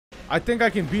I think I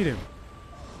can beat him.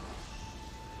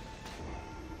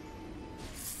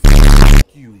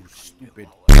 You stupid.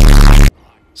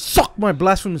 Suck my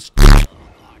blasphemous.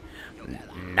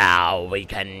 Now we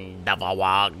can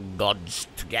devour gods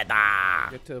together.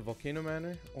 Get to Volcano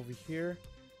Manor over here.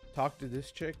 Talk to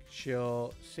this chick.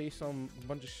 She'll say some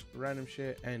bunch of random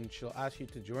shit and she'll ask you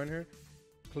to join her.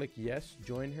 Click yes,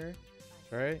 join her.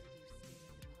 Alright?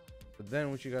 But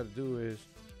then what you gotta do is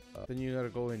then you gotta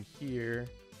go in here.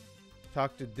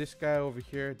 Talk to this guy over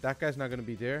here. That guy's not gonna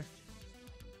be there.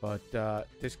 But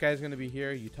this guy's gonna be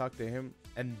here. You talk to him.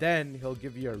 And then he'll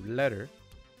give you a letter.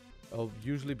 It'll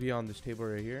usually be on this table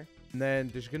right here. And then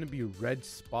there's gonna be red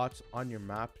spots on your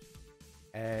map.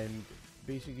 And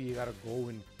basically you gotta go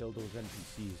and kill those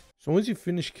NPCs. So once you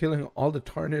finish killing all the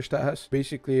tarnished ass,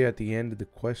 basically at the end of the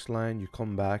quest line, you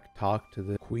come back, talk to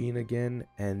the queen again,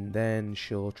 and then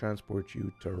she'll transport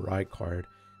you to Rykard.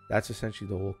 That's essentially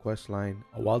the whole quest line.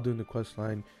 While doing the quest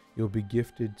line, you'll be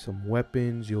gifted some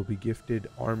weapons, you'll be gifted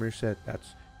armor set.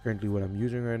 That's currently what I'm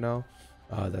using right now.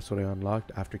 That's what I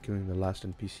unlocked after killing the last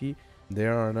NPC.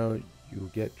 There on out, you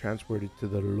get transported to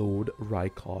the Lord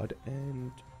Rykard,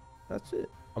 and that's it.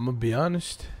 I'm gonna be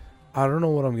honest, I don't know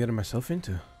what I'm getting myself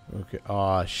into. Okay.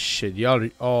 Oh shit, y'all.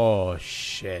 Oh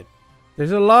shit.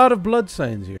 There's a lot of blood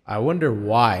signs here. I wonder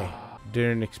why.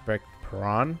 Didn't expect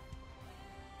prawn.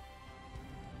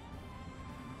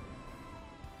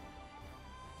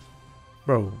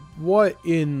 Bro, what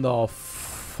in the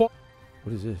fuck?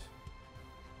 What is this?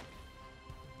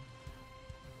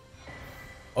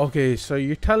 Okay, so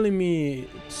you're telling me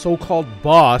so-called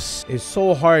boss is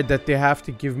so hard that they have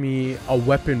to give me a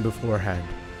weapon beforehand.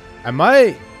 Am I...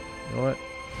 You know what?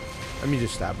 Let me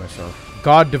just stab myself.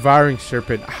 God devouring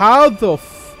serpent. How the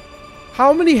f...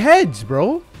 How many heads,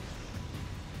 bro?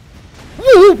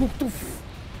 Oh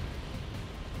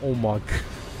my god.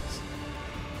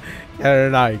 I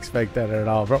did not expect that at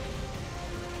all, bro.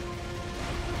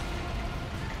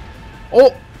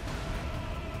 Oh!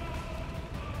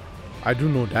 I do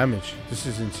no damage. This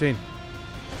is insane.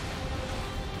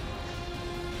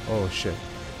 Oh shit.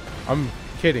 I'm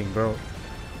kidding, bro.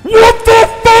 What the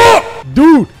fuck?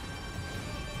 Dude!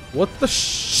 What the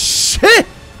shit?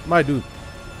 My dude.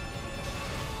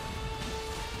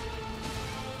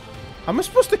 How am I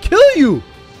supposed to kill you?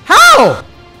 How?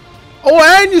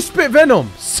 Oh, and you spit venom.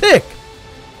 Sick.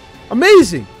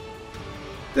 Amazing.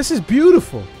 This is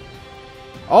beautiful.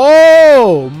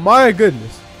 Oh my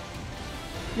goodness.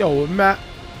 Yo, Matt.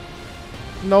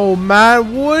 No,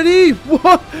 man. Woody.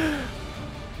 What?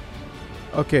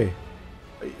 Okay.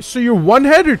 So you're one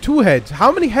head or two heads?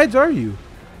 How many heads are you?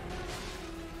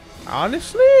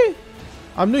 Honestly?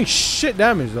 I'm doing shit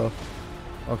damage, though.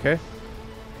 Okay.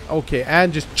 Okay,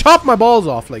 and just chop my balls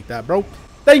off like that, bro.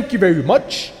 Thank you very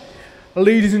much.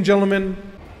 Ladies and gentlemen,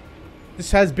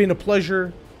 this has been a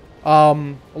pleasure.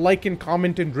 Like and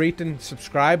comment and rate and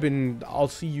subscribe, and I'll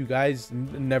see you guys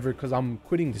never, because I'm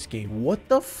quitting this game. What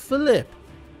the flip?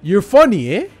 You're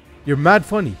funny, eh? You're mad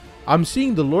funny. I'm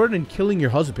seeing the Lord and killing your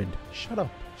husband. Shut up.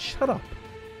 Shut up.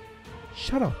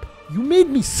 Shut up. You made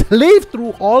me slave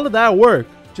through all of that work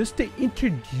just to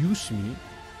introduce me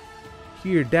to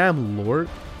your damn Lord.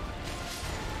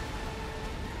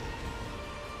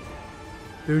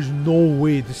 There's no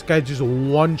way this guy just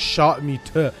one-shot me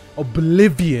to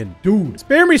oblivion. Dude,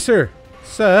 spare me, sir.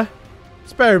 Sir,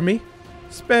 spare me.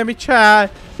 Spare me, child.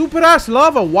 Stupid ass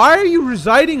lava. Why are you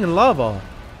residing in lava?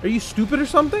 Are you stupid or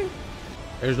something?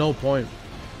 There's no point.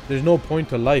 There's no point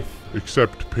to life.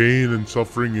 Except pain and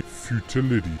suffering and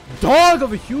futility. Dog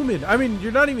of a human. I mean,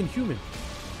 you're not even human.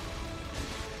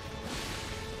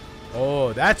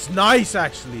 Oh, that's nice,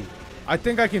 actually. I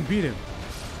think I can beat him.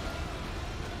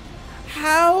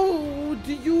 How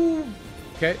do you...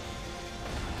 Okay.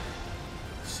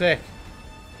 Sick.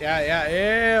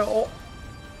 Yeah. Oh.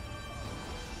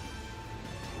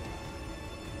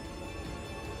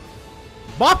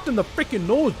 Bopped in the freaking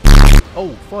nose.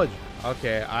 Oh, fudge.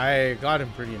 Okay, I got him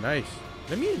pretty nice.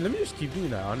 Let me just keep doing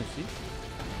that, honestly.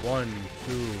 1,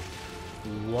 2,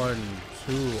 1,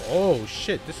 2. Oh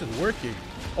shit, this is working.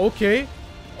 Okay.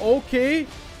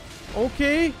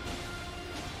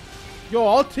 Yo,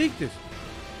 I'll take this.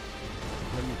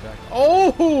 Let me back.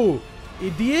 Oh,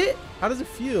 idiot! How does it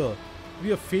feel to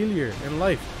be a failure in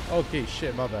life? Okay,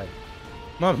 shit, my bad.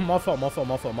 My fault.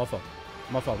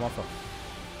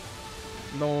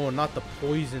 No, not the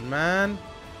poison, man.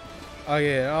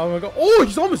 Okay, oh my god. Oh,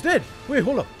 he's almost dead. Wait,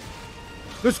 hold up.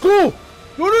 Let's go.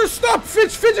 No, stop.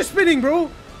 Fidget spinning, bro.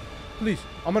 Please.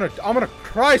 I'm gonna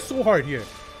cry so hard here.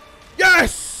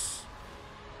 Yes.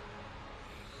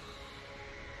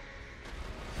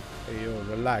 Hey, yo,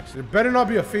 relax. There better not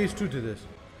be a phase 2 to this.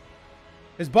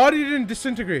 His body didn't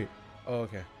disintegrate. Oh,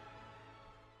 okay.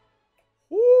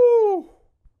 Woo!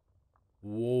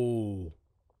 Whoa.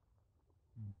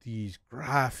 These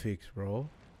graphics,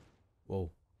 bro. Whoa.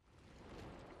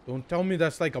 Don't tell me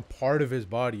that's like a part of his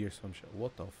body or some shit.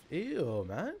 What the ew,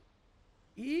 man.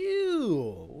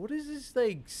 Ew. What is this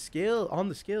like scale on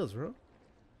the scales, bro?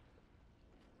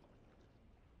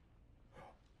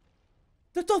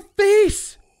 That's a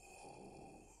face!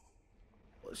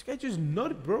 This guy just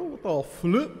nutted, bro. What the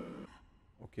flip?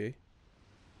 Okay.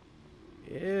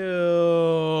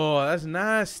 Ew, that's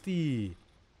nasty.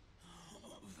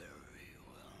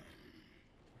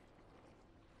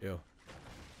 Ew.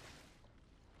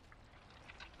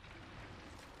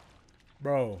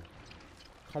 Bro.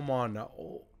 Come on now.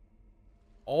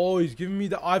 Oh, he's giving me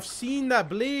the... I've seen that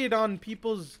blade on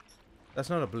people's... That's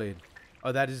not a blade.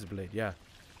 Oh, that is a blade, yeah.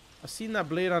 I've seen that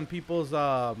blade on people's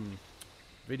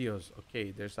videos.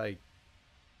 Okay, there's like...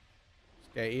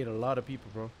 This guy ate a lot of people,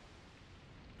 bro.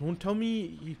 Don't tell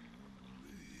me he...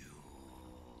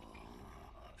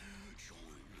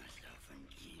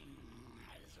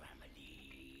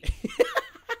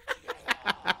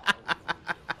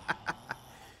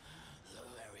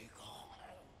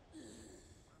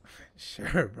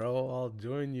 Sure, bro. I'll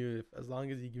join you as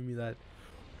long as you give me that.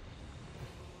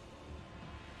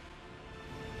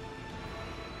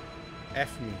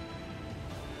 F me.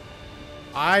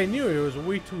 I knew it was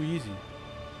way too easy.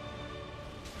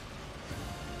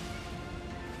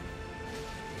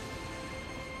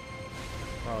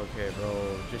 Okay,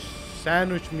 bro. Just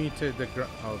sandwich me to the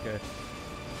ground. Okay.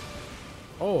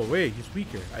 Oh, wait. He's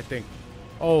weaker, I think.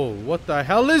 Oh, what the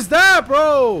hell is that,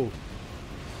 bro?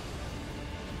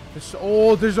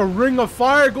 Oh, there's a ring of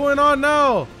fire going on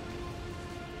now.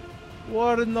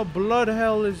 What in the blood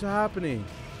hell is happening?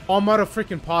 Oh, I'm out of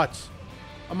freaking pots.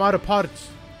 I'm out of pots.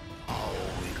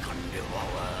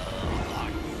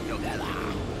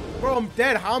 Bro, I'm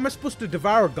dead. How am I supposed to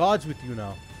devour gods with you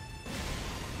now?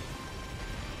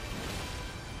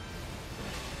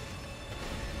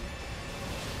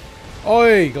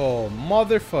 Oigo,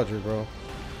 mother fudger, bro.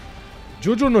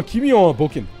 Jojo no kimi wa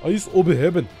boken. Ice over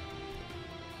heaven.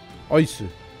 Ice.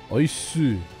 Ice.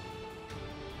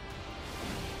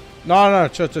 No,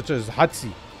 it's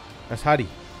Hatsi. That's Hari.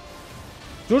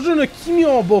 Jojo no kimi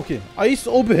wa boken. Ice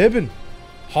over heaven.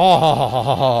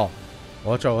 Ha.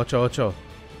 Watch out.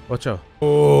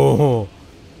 Oh.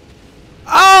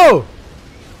 Ow!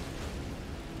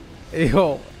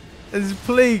 Yo.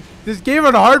 This game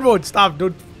on hard mode. Stop.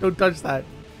 Don't touch that.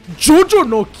 Jojo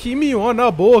no kimi wa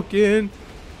na boken.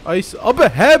 Ice up a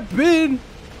heaven.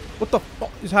 What the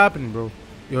fuck is happening, bro?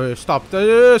 Yo, stop.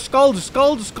 Skulls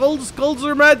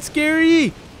are mad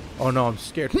scary. Oh no, I'm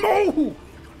scared. No!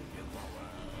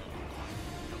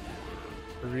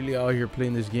 We're really out here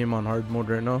playing this game on hard mode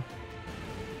right now.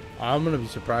 I'm gonna be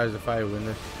surprised if I win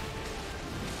this.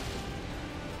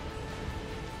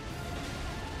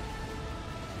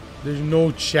 There's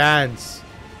no chance.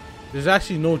 There's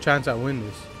actually no chance I win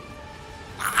this.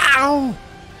 Ow!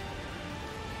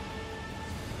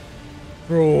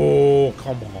 Bro,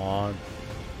 come on.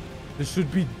 This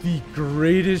would be the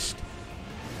greatest.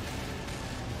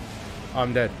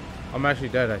 I'm dead. I'm actually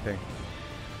dead, I think.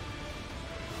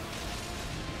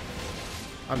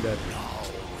 I'm dead.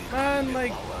 Man,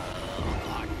 like...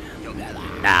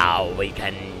 Now we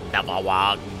can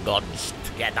devour gods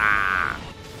together.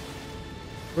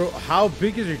 Bro, how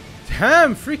big is your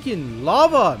damn freaking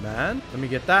lava, man? Let me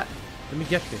get that. Let me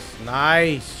get this.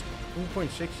 Nice.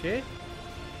 2.6 hit.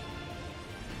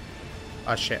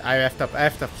 Oh shit, I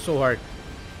effed up so hard.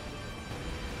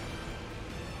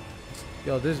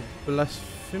 Yo, this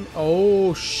blasphemous.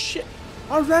 Oh shit.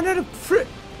 I ran out of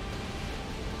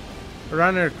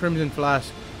Crimson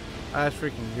Flask. That's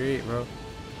freaking great, bro.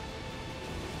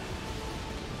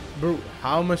 Bro,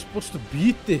 how am I supposed to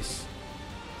beat this?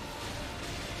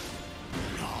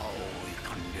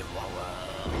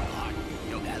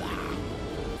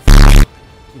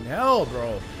 Fucking hell,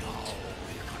 bro.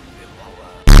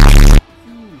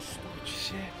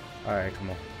 Alright, come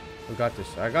on. Who got this?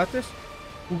 I got this?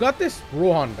 Who got this?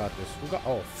 Rohan got this. Who got...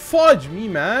 Oh, fudge me,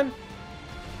 man.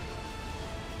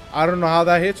 I don't know how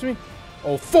that hits me.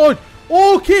 Oh, fudge.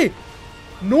 Okay.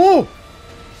 No.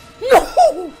 No.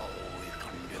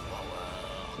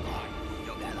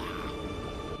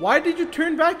 Why did you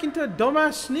turn back into a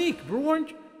dumbass snake, bro? Aren't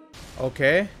you?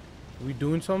 Okay. We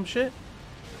doing some shit?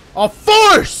 A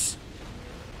force.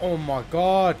 Oh my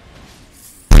god.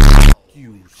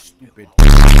 You stupid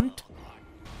cunt.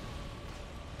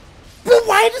 But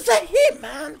why does that hit,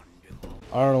 man?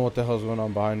 I don't know what the hell's going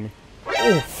on behind me.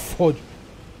 Oh, fudge.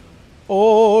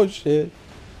 Oh, shit.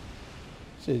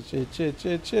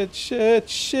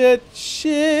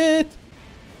 Shit.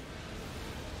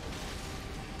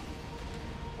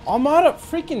 I'm out of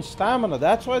freaking stamina.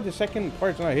 That's why the second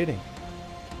part's not hitting.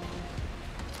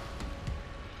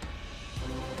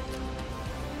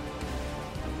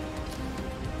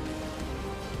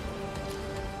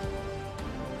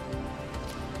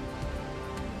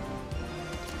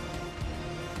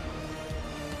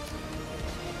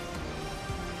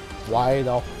 Why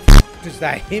the f does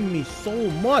that hit me so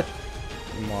much?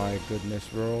 My goodness,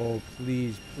 bro.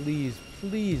 Please, please,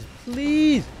 please,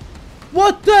 please.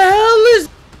 What the hell is...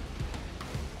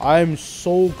 I'm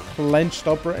so clenched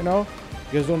up right now.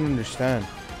 You guys don't understand.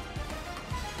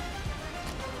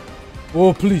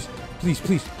 Oh, please, please,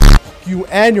 please. You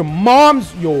and your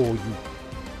mom's... Yo,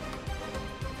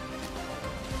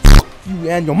 you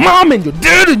and your mom and your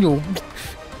dad and your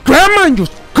grandma and your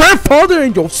grandfather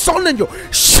and your son and your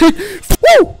shit.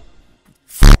 Woo!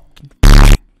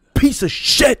 Piece of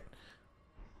shit.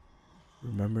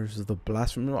 Remembers the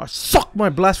blasphemous. I suck my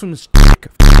blasphemous dick.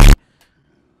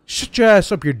 Shut your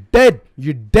ass up. You're dead.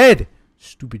 You're dead.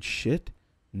 Stupid shit.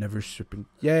 Never stripping.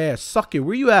 Yeah, suck it.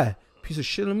 Where you at? Piece of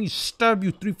shit. Let me stab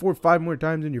you 3, 4, 5 more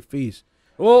times in your face.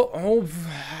 Well,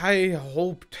 I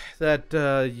hoped that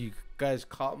you guys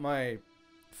caught my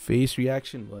face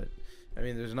reaction, but I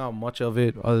mean, there's not much of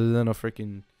it other than a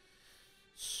freaking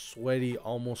sweaty,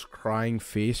 almost crying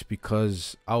face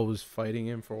because I was fighting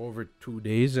him for over 2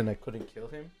 days and I couldn't kill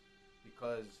him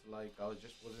because, like, I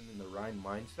just wasn't in the right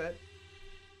mindset.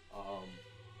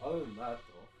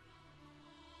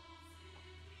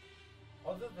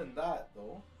 Other than that,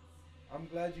 though, I'm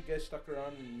glad you guys stuck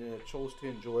around and chose to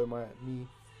enjoy me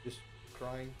just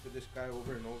crying for this guy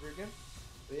over and over again.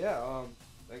 But yeah,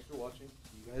 thanks for watching.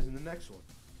 See you guys in the next one.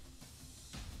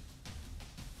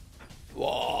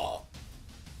 Whoa.